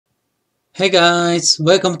Hey guys,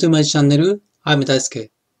 welcome to my channel. I'm Daisuke.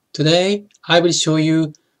 Today, I will show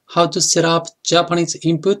you how to set up Japanese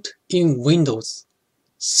input in Windows.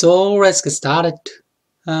 So let's get started.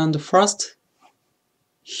 And first,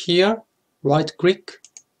 here, right click,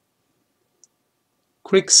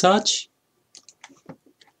 click search,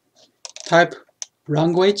 type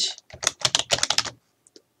language,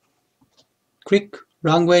 click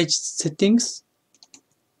language settings,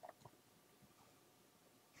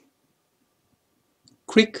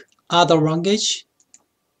 click other language,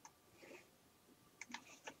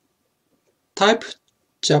 type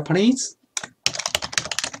Japanese,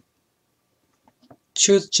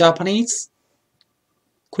 choose Japanese,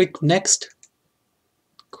 click next,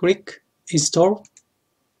 click install.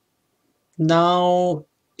 Now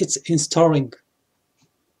it's installing.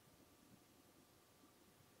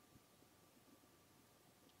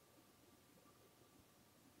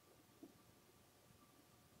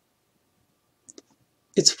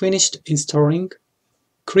 It's finished installing.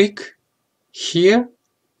 Click here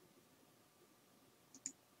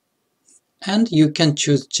and you can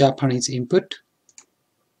choose Japanese input.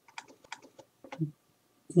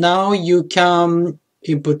 Now you can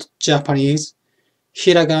input Japanese,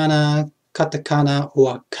 Hiragana, Katakana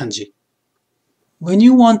or Kanji. When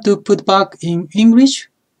you want to put back in English,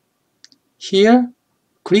 here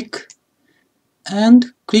click and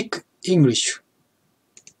click English.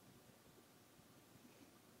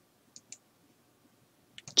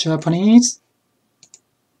 Japanese,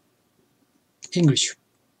 English.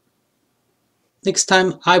 Next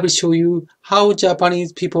time I will show you how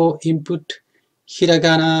Japanese people input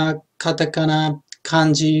Hiragana, Katakana,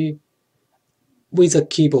 Kanji with a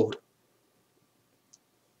keyboard.